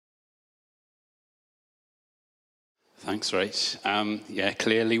Thanks, Rach. Yeah,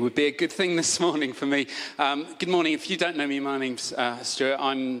 clearly would be a good thing this morning for me. Good morning. If you don't know me, my name's Stewart.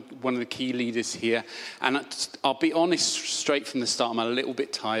 I'm one of the key leaders here. And I'll be honest straight from the start, I'm a little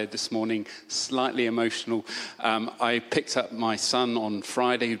bit tired this morning, slightly emotional. I picked up my son on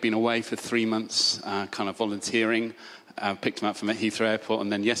Friday, who'd been away for 3 months, kind of volunteering. Picked him up from Heathrow Airport.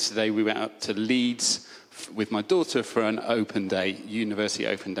 And then yesterday we went up to Leeds with my daughter for an open day, university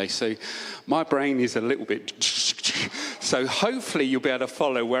open day. So my brain is a little bit... So hopefully you'll be able to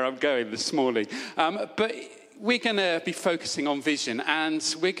follow where I'm going this morning. But we're going to be focusing on vision, and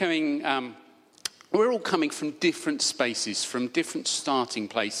we're all coming from different spaces, from different starting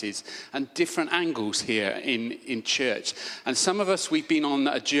places and different angles here in church. And some of us, we've been on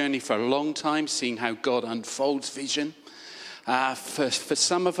a journey for a long time, seeing how God unfolds vision. For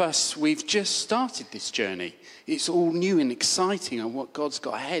some of us, we've just started this journey. It's all new and exciting, and what God's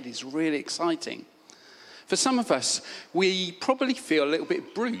got ahead is really exciting. For some of us, we probably feel a little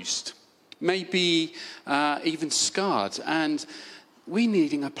bit bruised, maybe even scarred, and we're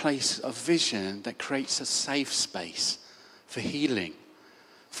needing a place of vision that creates a safe space for healing.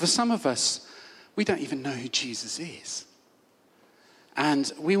 For some of us, we don't even know who Jesus is.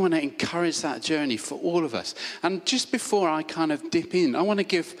 And we want to encourage that journey for all of us. And just before I kind of dip in, I want to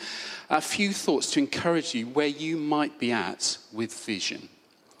give a few thoughts to encourage you where you might be at with vision.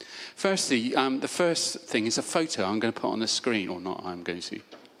 Firstly, the first thing is a photo I'm going to put on the screen, or not I'm going to,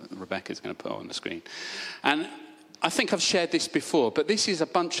 Rebecca's going to put on the screen. And I think I've shared this before, but this is a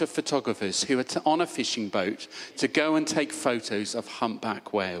bunch of photographers who are on a fishing boat to go and take photos of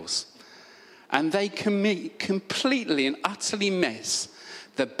humpback whales. And they completely and utterly miss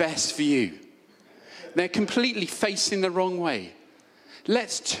the best view. They're completely facing the wrong way.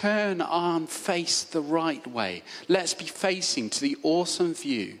 Let's turn and face the right way. Let's be facing to the awesome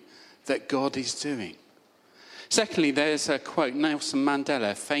view that God is doing. Secondly, there's a quote. Nelson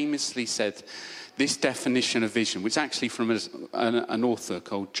Mandela famously said this definition of vision, which is actually from an author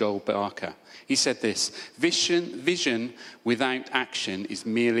called Joel Barker. He said this: vision without action is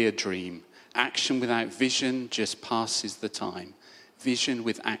merely a dream. Action without vision just passes the time. Vision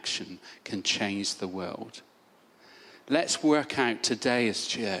with action can change the world. Let's work out today as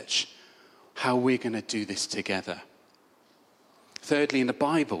church how we're going to do this together. Thirdly, in the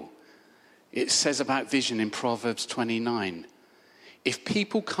Bible, it says about vision in Proverbs 29. If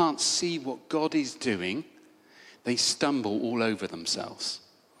people can't see what God is doing, they stumble all over themselves.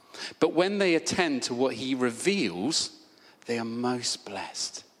 But when they attend to what he reveals, they are most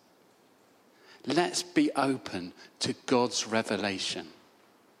blessed. Let's be open to God's revelation.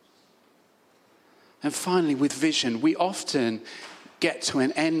 And finally, with vision, we often get to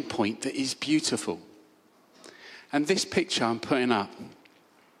an end point that is beautiful. And this picture I'm putting up,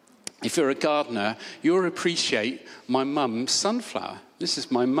 if you're a gardener, you'll appreciate my mum's sunflower. This is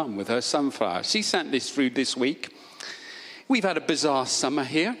my mum with her sunflower. She sent this through this week. We've had a bizarre summer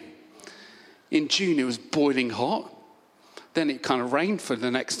here. In June, it was boiling hot. Then it kind of rained for the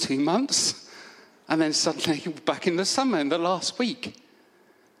next 2 months. And then suddenly back in the summer in the last week.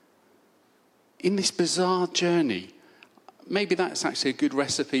 In this bizarre journey, maybe that's actually a good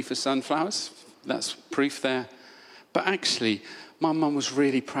recipe for sunflowers. That's proof there. But actually, my mum was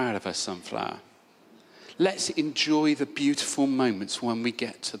really proud of her sunflower. Let's enjoy the beautiful moments when we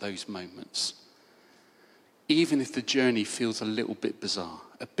get to those moments. Even if the journey feels a little bit bizarre,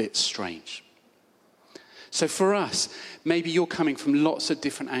 a bit strange. So for us, maybe you're coming from lots of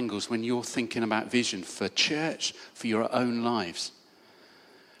different angles when you're thinking about vision for church, for your own lives.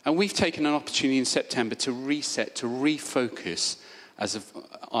 And we've taken an opportunity in September to reset, to refocus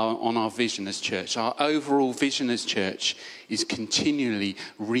on our vision as church. Our overall vision as church is continually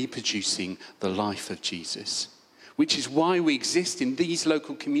reproducing the life of Jesus, which is why we exist in these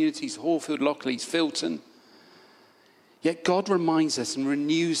local communities, Hallfield, Lockleys, Filton. Yet God reminds us and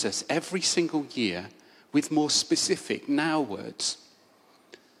renews us every single year with more specific now words.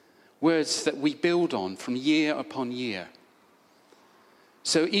 Words that we build on from year upon year.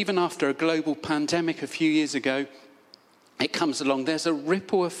 So even after a global pandemic a few years ago, it comes along, there's a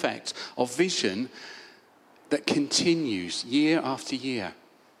ripple effect of vision that continues year after year.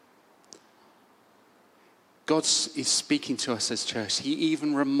 God is speaking to us as church. He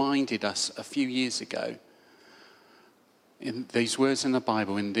even reminded us a few years ago in these words in the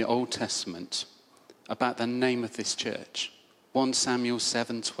Bible, in the Old Testament, about the name of this church. 1 Samuel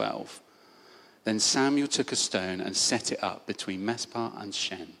 7:12. Then Samuel took a stone and set it up between Mizpah and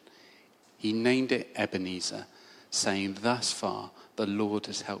Shen. He named it Ebenezer, saying, "Thus far the Lord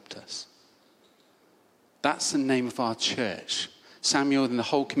has helped us." That's the name of our church. Samuel and the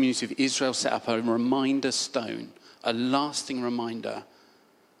whole community of Israel set up a reminder stone a lasting reminder.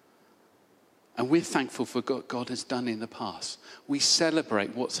 And we're thankful for what God has done in the past. We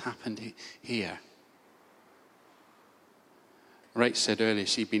celebrate what's happened here. Rach said earlier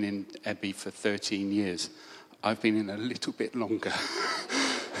she'd been in Ebby for 13 years. I've been in a little bit longer.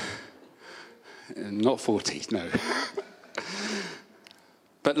 Not 40, no.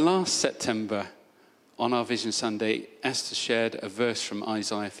 But last September, on our Vision Sunday, Esther shared a verse from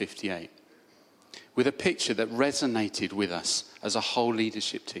Isaiah 58 with a picture that resonated with us as a whole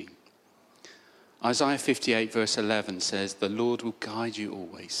leadership team. Isaiah 58 verse 11 says, "The Lord will guide you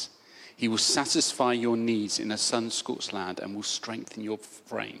always. He will satisfy your needs in a sun-scorched land and will strengthen your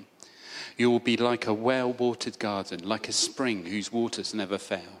frame. You will be like a well-watered garden, like a spring whose waters never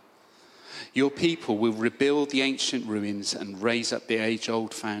fail. Your people will rebuild the ancient ruins and raise up the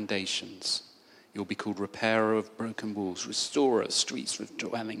age-old foundations. You'll be called repairer of broken walls, restorer of streets with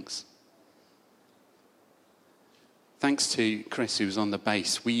dwellings." Thanks to Chris, who was on the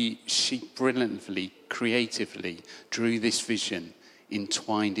bass, she brilliantly, creatively drew this vision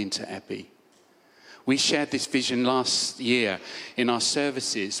entwined into Ebby. We shared this vision last year in our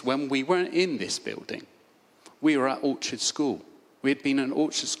services when we weren't in this building. We were at Orchard School. We had been at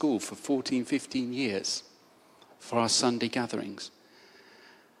Orchard School for 14, 15 years for our Sunday gatherings.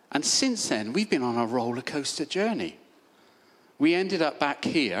 And since then, we've been on a roller coaster journey. We ended up back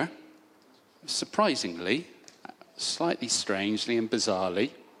here, surprisingly, slightly strangely and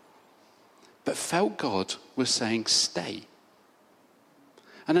bizarrely, but felt God was saying, stay.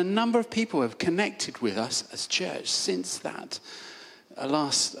 And a number of people have connected with us as church since that,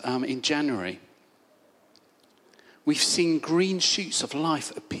 in January. We've seen green shoots of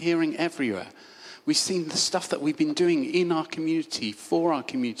life appearing everywhere. We've seen the stuff that we've been doing in our community, for our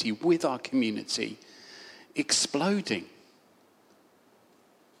community, with our community, exploding.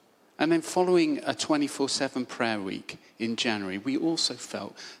 And then following a 24/7 prayer week in January, we also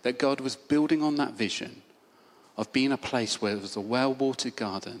felt that God was building on that vision of being a place where there was a well-watered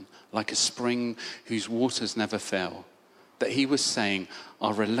garden, like a spring whose waters never fail. That he was saying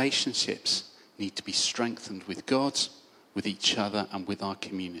our relationships need to be strengthened with God, with each other, and with our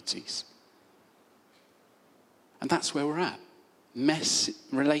communities. And that's where we're at.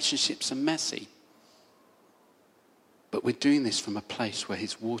 Relationships are messy. But we're doing this from a place where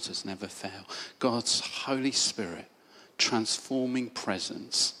his waters never fail. God's Holy Spirit, transforming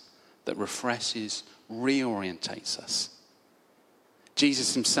presence that refreshes, reorientates us.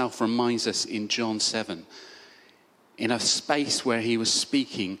 Jesus himself reminds us in John 7, in a space where he was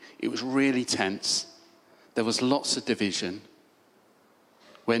speaking, it was really tense. There was lots of division,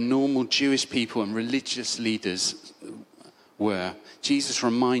 where normal Jewish people and religious leaders were. Jesus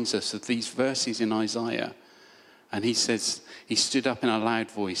reminds us of these verses in Isaiah. And he says, he stood up in a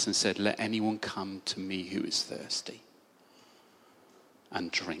loud voice and said, "Let anyone come to me who is thirsty and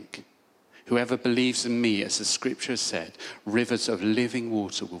drink. Whoever believes in me, as the scripture has said, rivers of living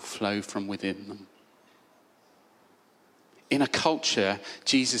water will flow from within them." In a culture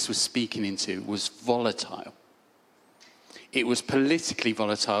Jesus was speaking into was volatile. It was politically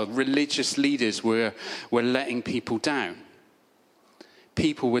volatile. Religious leaders were letting people down.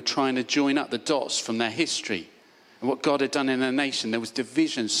 People were trying to join up the dots from their history and what God had done in their nation. There was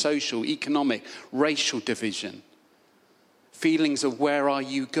division, social, economic, racial division. Feelings of where are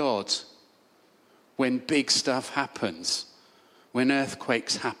you, God? When big stuff happens, when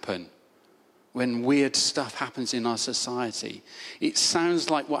earthquakes happen, when weird stuff happens in our society. It sounds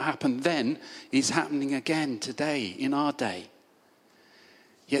like what happened then is happening again today, in our day.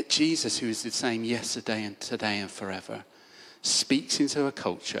 Yet Jesus, who is the same yesterday and today and forever, speaks into a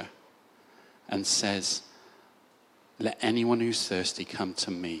culture and says, "Let anyone who's thirsty come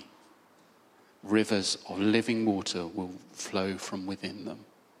to me. Rivers of living water will flow from within them."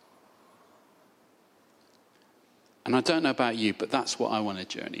 And I don't know about you, but that's what I want to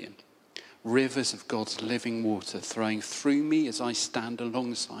journey in. Rivers of God's living water flowing through me as I stand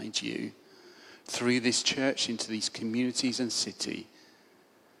alongside you, through this church, into these communities and city.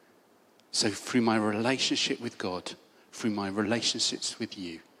 So through my relationship with God, through my relationships with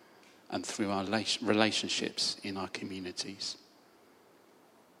you, and through our relationships in our communities.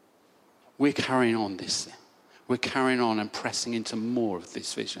 We're carrying on this. We're carrying on and pressing into more of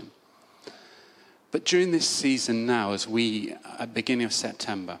this vision. But during this season now, as we, at the beginning of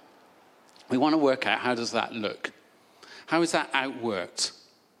September, we want to work out, how does that look? How is that outworked?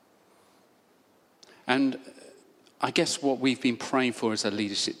 And I guess what we've been praying for as a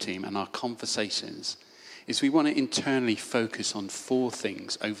leadership team and our conversations is we want to internally focus on 4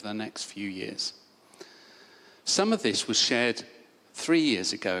 things over the next few years. Some of this was shared 3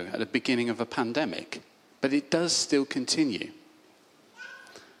 years ago at the beginning of a pandemic. But it does still continue.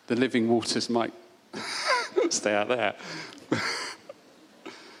 The living waters might stay out there.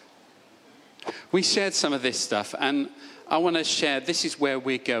 We shared some of this stuff, and I want to share, this is where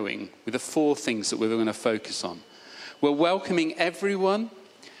we're going with the 4 things that we're going to focus on. We're welcoming everyone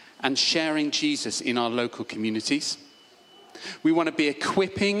and sharing Jesus in our local communities. We want to be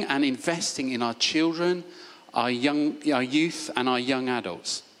equipping and investing in our children, our youth, and our young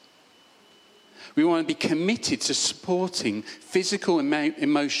adults. We want to be committed to supporting physical,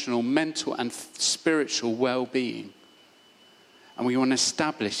 emotional, mental, and spiritual well-being. And we want to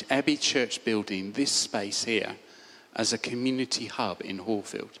establish Abbey Church Building, this space here, as a community hub in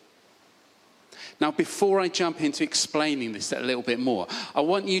Hallfield. Now, before I jump into explaining this a little bit more, I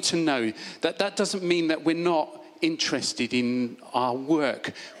want you to know that that doesn't mean that we're not interested in our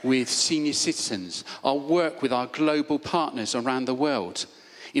work with senior citizens, our work with our global partners around the world,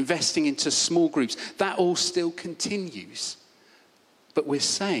 investing into small groups. That all still continues. But we're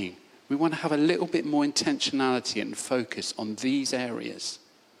saying we want to have a little bit more intentionality and focus on these areas.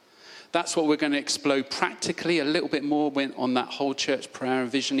 That's what we're going to explore practically a little bit more on that whole church prayer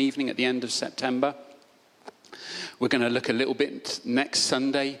and vision evening at the end of September. We're going to look a little bit next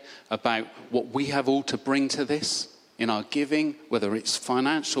Sunday about what we have all to bring to this in our giving, whether it's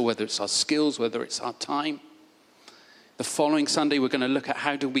financial, whether it's our skills, whether it's our time. The following Sunday, we're going to look at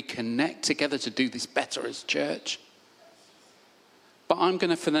how do we connect together to do this better as church. But I'm going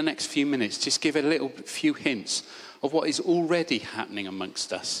to, for the next few minutes, just give a few hints of what is already happening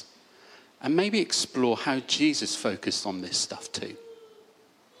amongst us. And maybe explore how Jesus focused on this stuff too.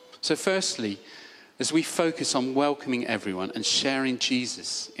 So firstly, as we focus on welcoming everyone and sharing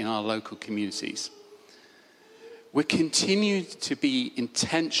Jesus in our local communities, we're continuing to be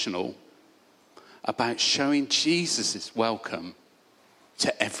intentional about showing Jesus' welcome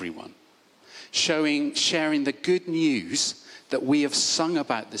to everyone. Sharing the good news that we have sung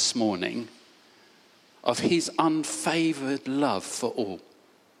about this morning of his unfavored love for all.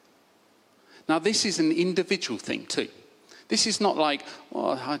 Now, this is an individual thing too. This is not like,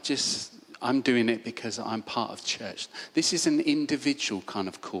 well, I'm doing it because I'm part of church. This is an individual kind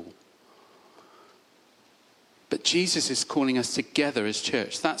of call. But Jesus is calling us together as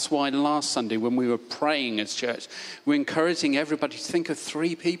church. That's why last Sunday when we were praying as church, we're encouraging everybody to think of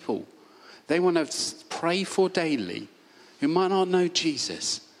 3 people they want to pray for daily who might not know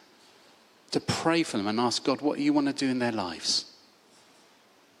Jesus, to pray for them and ask God what you want to do in their lives.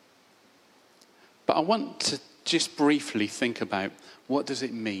 But I want to just briefly think about what does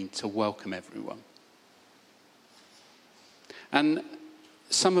it mean to welcome everyone. And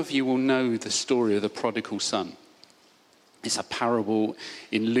some of you will know the story of the prodigal son. It's a parable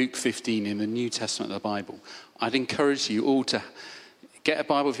in Luke 15 in the New Testament of the Bible. I'd encourage you all to get a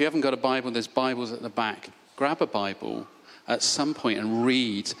Bible. If you haven't got a Bible, there's Bibles at the back. Grab a Bible at some point and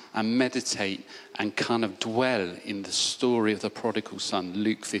read and meditate and kind of dwell in the story of the prodigal son,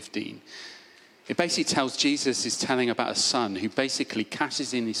 Luke 15. It basically tells, Jesus is telling about a son who basically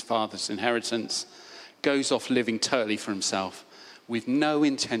cashes in his father's inheritance, goes off living totally for himself with no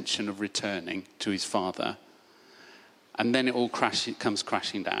intention of returning to his father. And then it all comes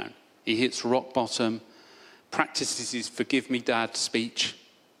crashing down. He hits rock bottom, practices his forgive me dad speech.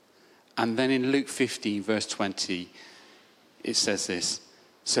 And then in Luke 15 verse 20, it says this: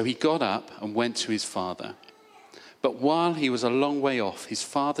 so he got up and went to his father. But while he was a long way off, his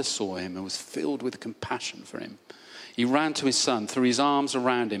father saw him and was filled with compassion for him. He ran to his son, threw his arms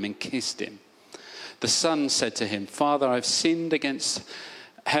around him and kissed him. The son said to him, Father, I've sinned against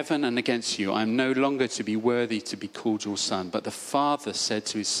heaven and against you. I am no longer to be worthy to be called your son. But the father said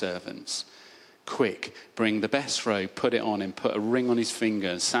to his servants, quick, bring the best robe, put it on him, put a ring on his finger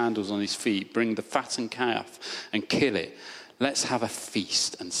and sandals on his feet. Bring the fattened calf and kill it. Let's have a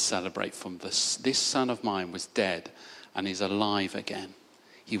feast and celebrate, for this son of mine was dead and is alive again.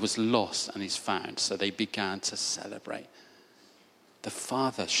 He was lost and is found. So they began to celebrate. The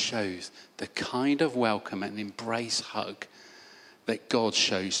father shows the kind of welcome and embrace hug that God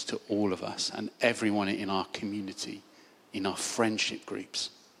shows to all of us and everyone in our community, in our friendship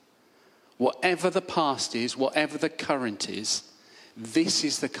groups. Whatever the past is, whatever the current is, this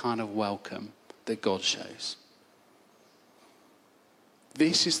is the kind of welcome that God shows.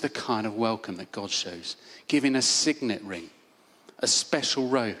 This is the kind of welcome that God shows. Giving a signet ring, a special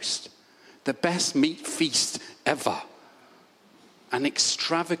roast, the best meat feast ever. An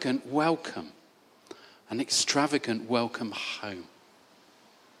extravagant welcome home.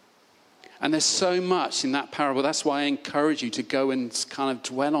 And there's so much in that parable. That's why I encourage you to go and kind of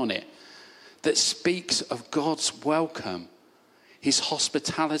dwell on it. That speaks of God's welcome, his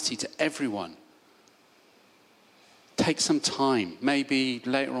hospitality to everyone. Take some time, maybe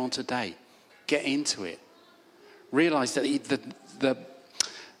later on today. Get into it. Realize that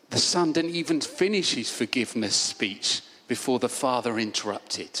the son didn't even finish his forgiveness speech before the father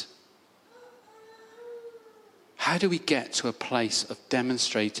interrupted. How do we get to a place of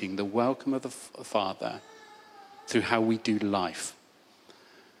demonstrating the welcome of the Father through how we do life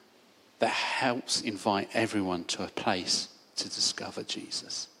that helps invite everyone to a place to discover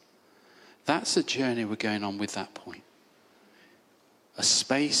Jesus? That's the journey we're going on with that point. A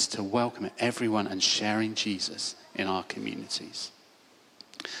space to welcome everyone and sharing Jesus in our communities.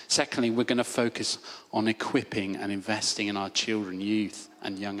 Secondly, we're going to focus on equipping and investing in our children, youth,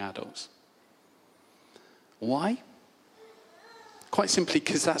 and young adults. Why? Quite simply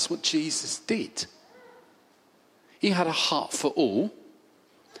because that's what Jesus did. He had a heart for all,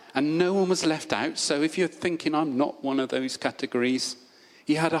 and no one was left out. So if you're thinking I'm not one of those categories,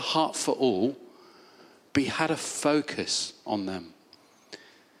 he had a heart for all, but he had a focus on them.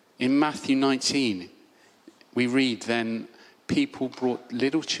 In Matthew 19, we read, then people brought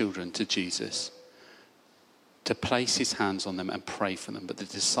little children to Jesus to place his hands on them and pray for them. But the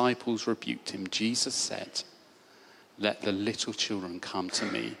disciples rebuked him. Jesus said, let the little children come to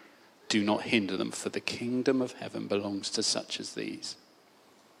me. Do not hinder them, for the kingdom of heaven belongs to such as these.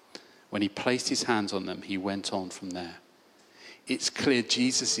 When he placed his hands on them, he went on from there. It's clear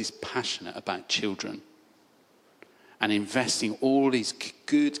Jesus is passionate about children and investing all his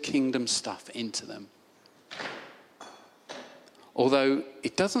good kingdom stuff into them. Although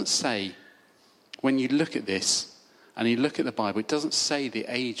it doesn't say, when you look at this and you look at the Bible, it doesn't say the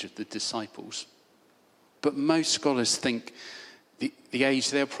age of the disciples. But most scholars think the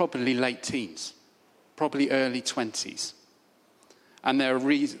age, they're probably late teens, probably early 20s. And there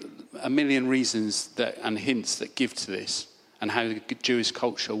are a million reasons and hints that give to this and how the Jewish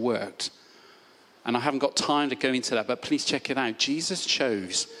culture worked. And I haven't got time to go into that, but please check it out. Jesus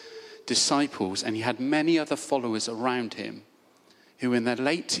chose disciples, and he had many other followers around him who were in their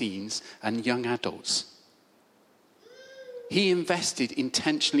late teens and young adults. He invested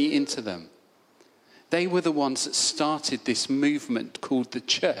intentionally into them. They were the ones that started this movement called the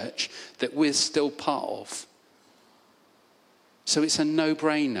church that we're still part of. So it's a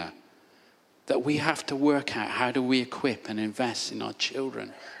no-brainer that we have to work out how do we equip and invest in our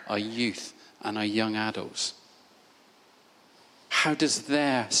children, our youth, and our young adults. How does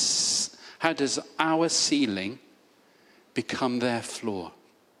our ceiling become their floor?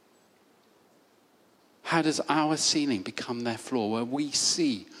 How does our ceiling become their floor, where we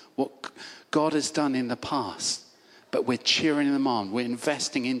see what God has done in the past, but we're cheering them on, we're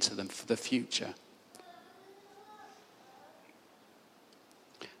investing into them for the future?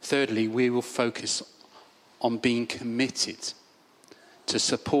 Thirdly, we will focus on being committed to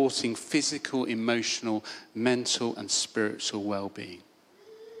supporting physical, emotional, mental, and spiritual well-being.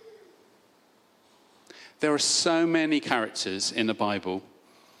 There are so many characters in the Bible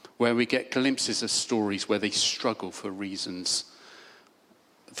where we get glimpses of stories where they struggle for reasons,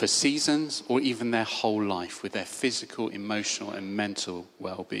 for seasons, or even their whole life with their physical, emotional, and mental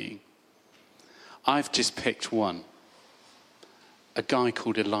well-being. I've just picked one, a guy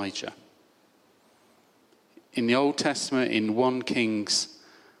called Elijah. In the Old Testament, in 1 Kings,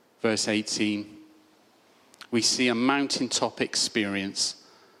 verse 18, we see a mountaintop experience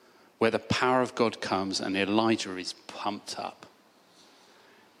where the power of God comes and Elijah is pumped up.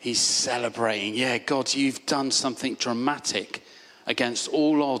 He's celebrating, yeah, God, you've done something dramatic against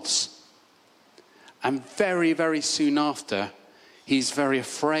all odds. And very, very soon after, he's very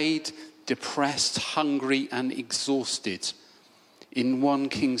afraid, depressed, hungry, and exhausted. In 1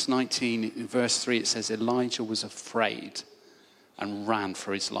 Kings 19, in verse 3, it says, Elijah was afraid and ran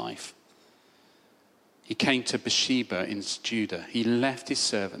for his life. He came to Bathsheba in Judah. He left his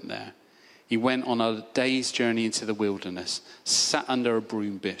servant there. He went on a day's journey into the wilderness, sat under a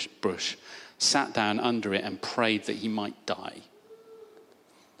broom bush, sat down under it and prayed that he might die.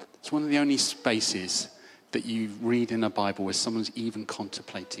 It's one of the only spaces that you read in the Bible where someone's even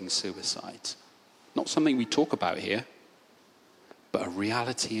contemplating suicide. Not something we talk about here, but a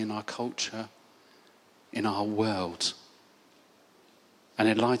reality in our culture, in our world. And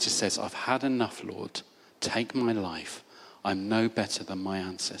Elijah says, I've had enough, Lord. Take my life. I'm no better than my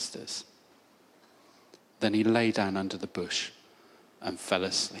ancestors. Then he lay down under the bush and fell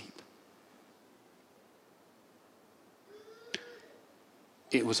asleep.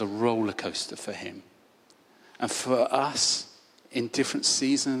 It was a roller coaster for him. And for us, in different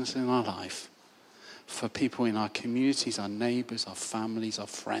seasons in our life, for people in our communities, our neighbours, our families, our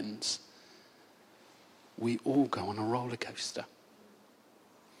friends, we all go on a roller coaster.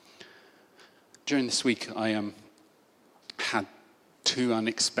 During this week, I two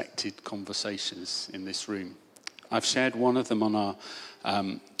unexpected conversations in this room. I've shared one of them on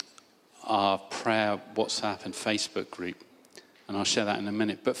our prayer WhatsApp and Facebook group, and I'll share that in a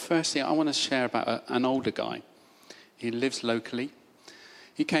minute. But firstly, I want to share about an older guy. He lives locally.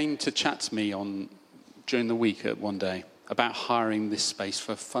 He came to chat to me during the week one day about hiring this space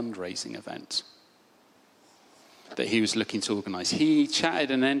for a fundraising event that he was looking to organise. He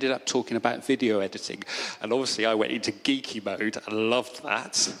chatted and ended up talking about video editing. And obviously I went into geeky mode and loved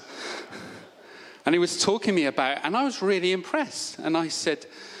that. And he was talking to me about, and I was really impressed. And I said,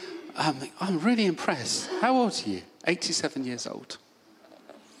 I'm really impressed. How old are you? 87 years old.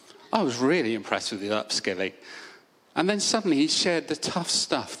 I was really impressed with his upskilling. And then suddenly he shared the tough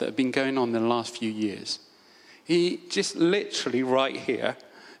stuff that had been going on in the last few years. He just literally right here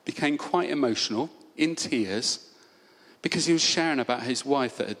became quite emotional, in tears, because he was sharing about his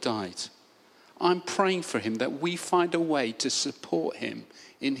wife that had died. I'm praying for him that we find a way to support him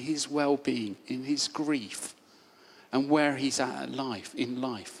in his well-being, in his grief, and where he's at in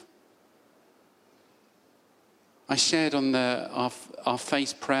life. I shared on our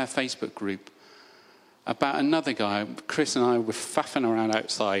prayer Facebook group about another guy. Chris and I were faffing around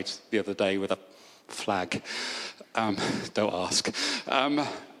outside the other day with a flag. Don't ask. And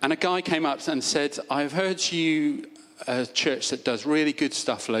a guy came up and said, I've heard you a church that does really good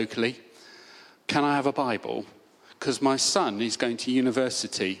stuff locally. Can I have a Bible? Because my son is going to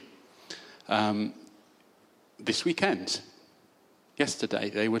university this weekend. Yesterday,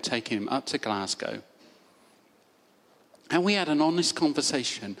 they were taking him up to Glasgow. And we had an honest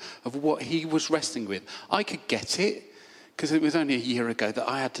conversation of what he was wrestling with. I could get it, because it was only a year ago that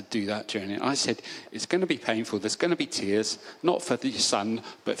I had to do that journey. I said, it's going to be painful. There's going to be tears, not for your son,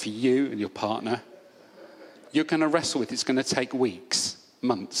 but for you and your partner. You're going to wrestle with it. It's going to take weeks,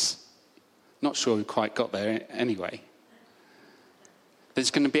 months. Not sure we quite got there anyway.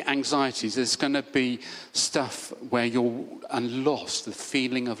 There's going to be anxieties. There's going to be stuff where you're lost, the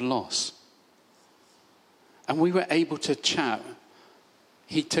feeling of loss. And we were able to chat.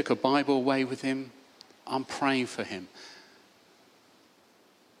 He took a Bible away with him. I'm praying for him.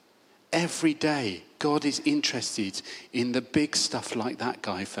 Every day, God is interested in the big stuff like that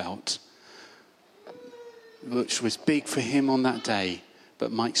guy felt, which was big for him on that day,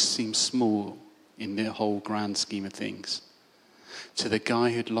 but might seem small in the whole grand scheme of things. To the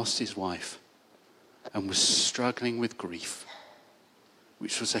guy who'd lost his wife and was struggling with grief,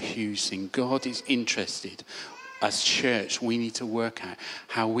 which was a huge thing. God is interested. As church, we need to work out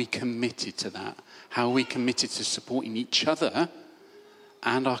how we committed to that, how we committed to supporting each other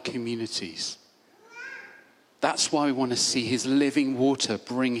and our communities. That's why we want to see his living water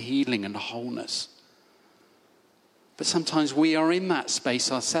bring healing and wholeness. But sometimes we are in that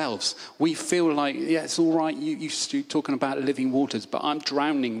space ourselves. We feel like, yeah, it's all right, you talking about living waters, but I'm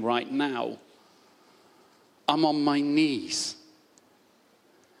drowning right now. I'm on my knees.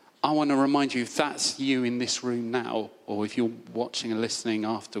 I want to remind you, if that's you in this room now, or if you're watching and listening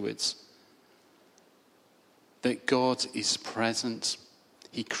afterwards, that God is present.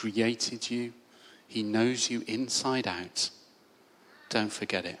 He created you. He knows you inside out. Don't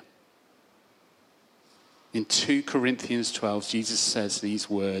forget it. In 2 Corinthians 12, Jesus says these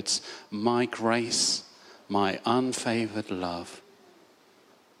words, my grace, my unfavored love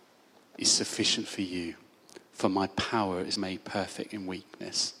is sufficient for you, for my power is made perfect in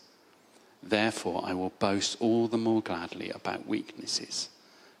weakness. Therefore, I will boast all the more gladly about weaknesses,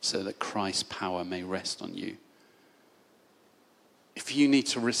 so that Christ's power may rest on you. If you need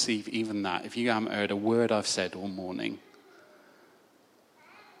to receive even that, if you haven't heard a word I've said all morning,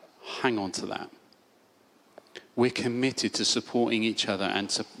 hang on to that. We're committed to supporting each other and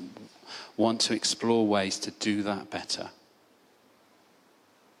to want to explore ways to do that better.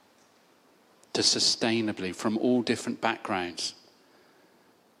 To sustainably, from all different backgrounds.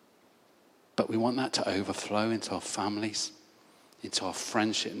 But we want that to overflow into our families, into our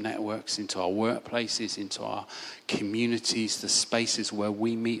friendship networks, into our workplaces, into our communities, the spaces where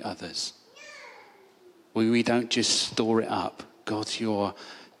we meet others. Where we don't just store it up. God, you're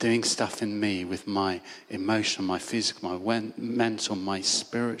doing stuff in me with my emotion, my physical, my mental, my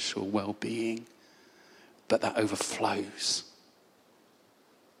spiritual well-being. But that overflows.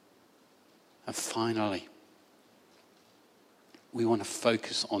 And finally, we want to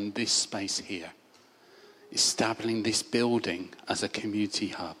focus on this space here. Establishing this building as a community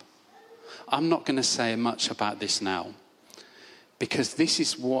hub. I'm not going to say much about this now, because this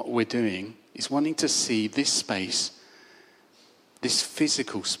is what we're doing, is wanting to see this space, this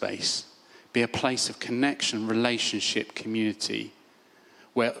physical space, be a place of connection, relationship, community,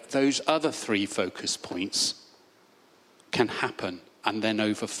 where those other three focus points can happen and then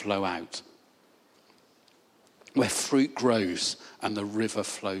overflow out. Where fruit grows and the river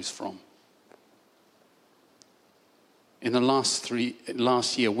flows from. In the last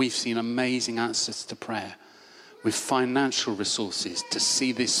year, we've seen amazing answers to prayer with financial resources to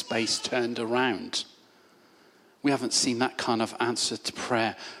see this space turned around. We haven't seen that kind of answer to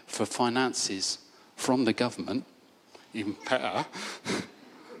prayer for finances from the government, even better,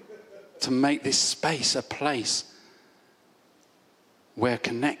 to make this space a place where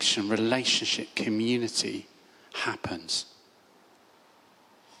connection, relationship, community happens.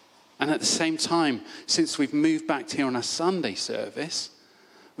 And at the same time, since we've moved back to here on a Sunday service,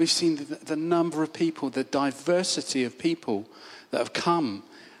 we've seen the number of people, the diversity of people that have come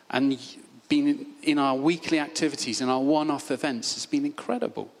and been in our weekly activities and our one-off events has been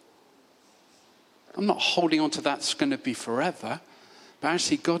incredible. I'm not holding on to that's going to be forever, but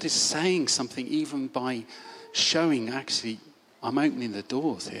actually God is saying something even by showing, actually, I'm opening the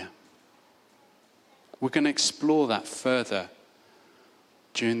doors here. We're going to explore that further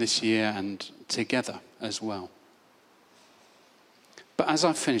during this year and together as well. But as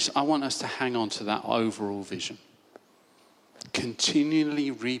I finish, I want us to hang on to that overall vision.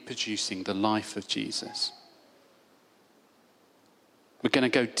 Continually reproducing the life of Jesus. We're going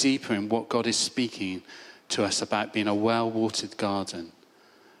to go deeper in what God is speaking to us about being a well-watered garden,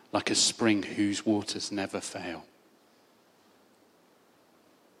 like a spring whose waters never fail.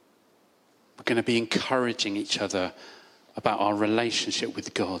 We're going to be encouraging each other about our relationship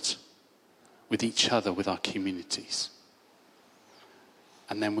with God, with each other, with our communities.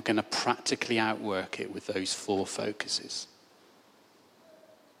 And then we're going to practically outwork it with those 4 focuses.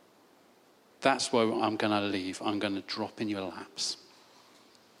 That's where I'm going to leave. I'm going to drop in your laps.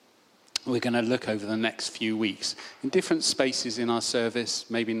 We're going to look over the next few weeks in different spaces in our service,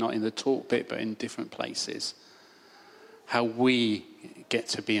 maybe not in the talk bit, but in different places, how we get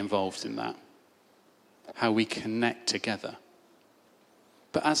to be involved in that. How we connect together.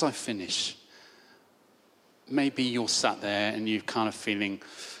 But as I finish, maybe you're sat there and you're kind of feeling,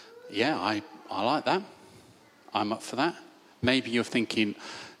 yeah, I like that. I'm up for that. Maybe you're thinking,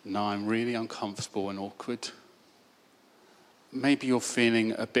 no, I'm really uncomfortable and awkward. Maybe you're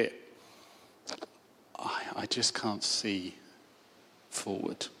feeling a bit, I just can't see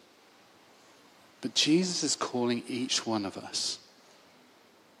forward. But Jesus is calling each one of us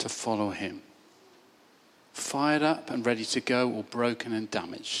to follow him. Fired up and ready to go, or broken and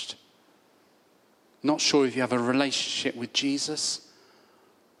damaged. Not sure if you have a relationship with Jesus,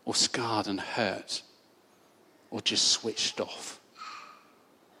 or scarred and hurt, or just switched off,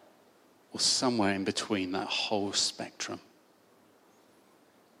 or somewhere in between that whole spectrum.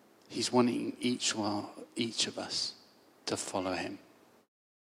 He's wanting each of us to follow him.